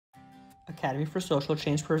Academy for Social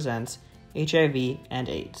Change presents HIV and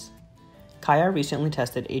AIDS. Kaya recently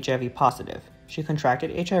tested HIV positive. She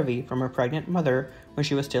contracted HIV from her pregnant mother when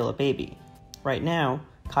she was still a baby. Right now,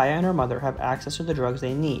 Kaya and her mother have access to the drugs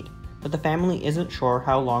they need, but the family isn't sure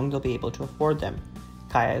how long they'll be able to afford them.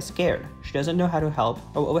 Kaya is scared. She doesn't know how to help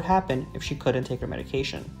or what would happen if she couldn't take her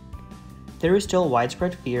medication. There is still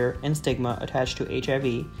widespread fear and stigma attached to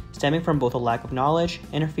HIV, stemming from both a lack of knowledge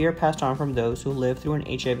and a fear passed on from those who lived through an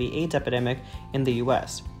HIV/AIDS epidemic in the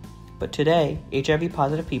US. But today,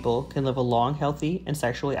 HIV-positive people can live a long, healthy, and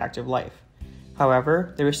sexually active life.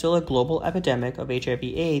 However, there is still a global epidemic of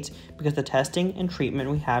HIV/AIDS because the testing and treatment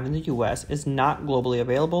we have in the US is not globally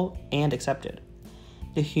available and accepted.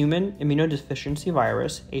 The human immunodeficiency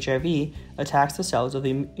virus, HIV, attacks the cells of the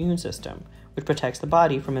immune system, which protects the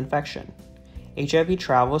body from infection. HIV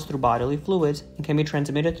travels through bodily fluids and can be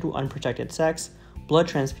transmitted through unprotected sex, blood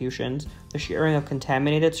transfusions, the sharing of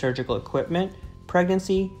contaminated surgical equipment,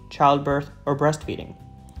 pregnancy, childbirth, or breastfeeding.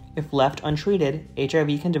 If left untreated,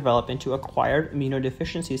 HIV can develop into acquired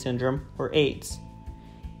immunodeficiency syndrome, or AIDS.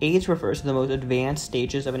 AIDS refers to the most advanced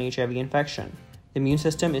stages of an HIV infection. The immune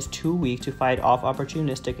system is too weak to fight off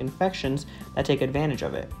opportunistic infections that take advantage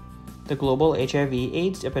of it. The global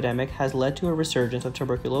HIV/AIDS epidemic has led to a resurgence of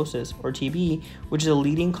tuberculosis, or TB, which is a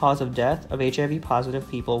leading cause of death of HIV-positive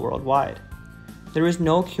people worldwide. There is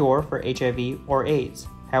no cure for HIV or AIDS.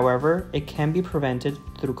 However, it can be prevented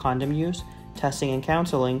through condom use, testing and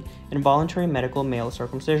counseling, and voluntary medical male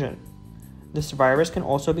circumcision. This virus can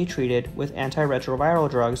also be treated with antiretroviral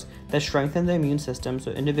drugs that strengthen the immune system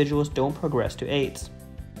so individuals don't progress to AIDS.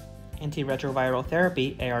 Antiretroviral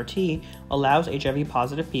therapy, ART, allows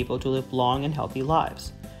HIV-positive people to live long and healthy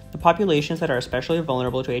lives. The populations that are especially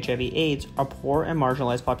vulnerable to HIV/AIDS are poor and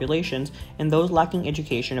marginalized populations and those lacking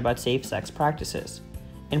education about safe sex practices.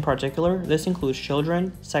 In particular, this includes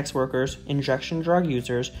children, sex workers, injection drug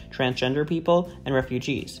users, transgender people, and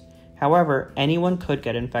refugees. However, anyone could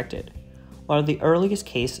get infected. While the earliest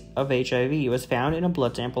case of HIV was found in a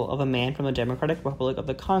blood sample of a man from the Democratic Republic of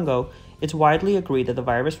the Congo, it's widely agreed that the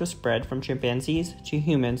virus was spread from chimpanzees to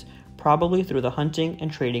humans, probably through the hunting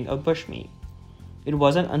and trading of bushmeat. It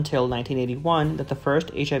wasn't until 1981 that the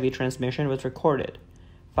first HIV transmission was recorded.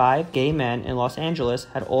 5 gay men in Los Angeles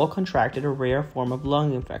had all contracted a rare form of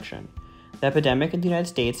lung infection. The epidemic in the United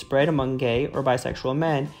States spread among gay or bisexual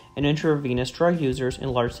men and intravenous drug users in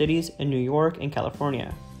large cities in New York and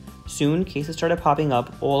California. Soon, cases started popping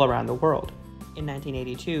up all around the world. In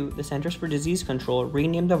 1982, the Centers for Disease Control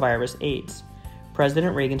renamed the virus AIDS.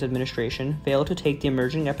 President Reagan's administration failed to take the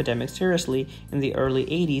emerging epidemic seriously in the early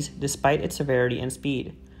 80s despite its severity and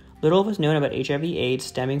speed. Little was known about HIV/AIDS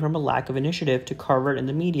stemming from a lack of initiative to cover it in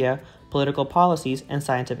the media, political policies, and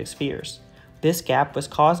scientific spheres. This gap was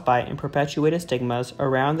caused by and perpetuated stigmas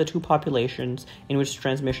around the two populations in which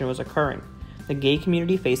transmission was occurring. The gay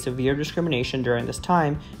community faced severe discrimination during this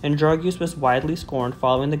time, and drug use was widely scorned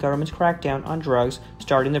following the government's crackdown on drugs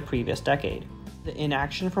starting the previous decade. The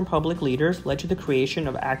inaction from public leaders led to the creation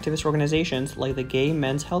of activist organizations like the Gay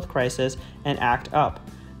Men's Health Crisis and ACT UP.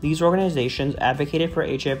 These organizations advocated for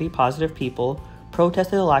HIV-positive people,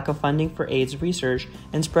 protested the lack of funding for AIDS research,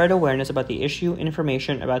 and spread awareness about the issue and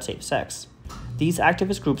information about safe sex. These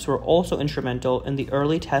activist groups were also instrumental in the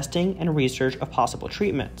early testing and research of possible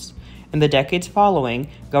treatments. In the decades following,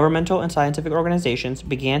 governmental and scientific organizations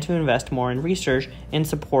began to invest more in research and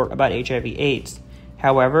support about HIV/AIDS.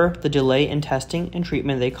 However, the delay in testing and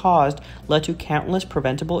treatment they caused led to countless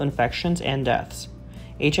preventable infections and deaths.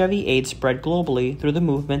 HIV/AIDS spread globally through the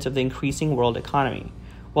movements of the increasing world economy.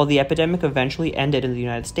 While the epidemic eventually ended in the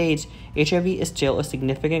United States, HIV is still a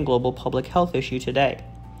significant global public health issue today.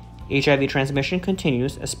 HIV transmission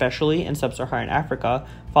continues, especially in sub-Saharan Africa,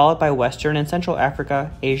 followed by Western and Central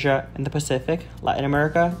Africa, Asia, and the Pacific, Latin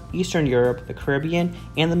America, Eastern Europe, the Caribbean,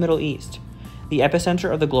 and the Middle East. The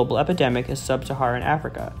epicenter of the global epidemic is sub-Saharan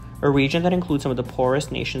Africa, a region that includes some of the poorest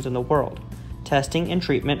nations in the world. Testing and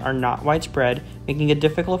treatment are not widespread, making it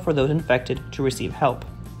difficult for those infected to receive help.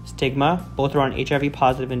 Stigma, both around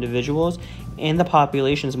HIV-positive individuals and the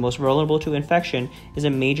populations most vulnerable to infection, is a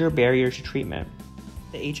major barrier to treatment.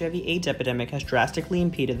 The HIV/AIDS epidemic has drastically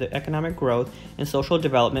impeded the economic growth and social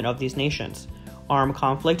development of these nations. Armed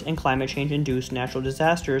conflict and climate change-induced natural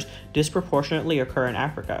disasters disproportionately occur in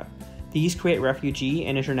Africa. These create refugee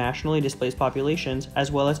and internationally displaced populations,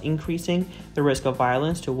 as well as increasing the risk of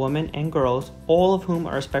violence to women and girls, all of whom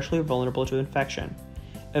are especially vulnerable to infection.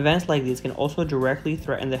 Events like these can also directly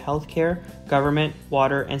threaten the healthcare, government,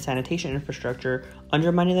 water, and sanitation infrastructure,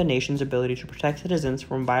 undermining the nation's ability to protect citizens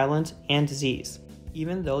from violence and disease.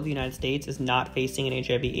 Even though the United States is not facing an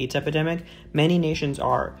HIV/AIDS epidemic, many nations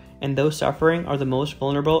are, and those suffering are the most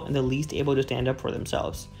vulnerable and the least able to stand up for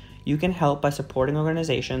themselves. You can help by supporting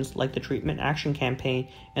organizations like the Treatment Action Campaign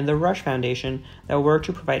and the Rush Foundation that work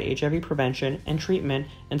to provide HIV prevention and treatment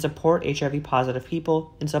and support HIV-positive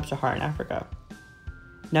people in sub-Saharan Africa.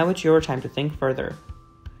 Now it's your time to think further.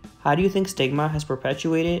 How do you think stigma has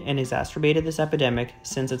perpetuated and exacerbated this epidemic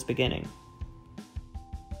since its beginning?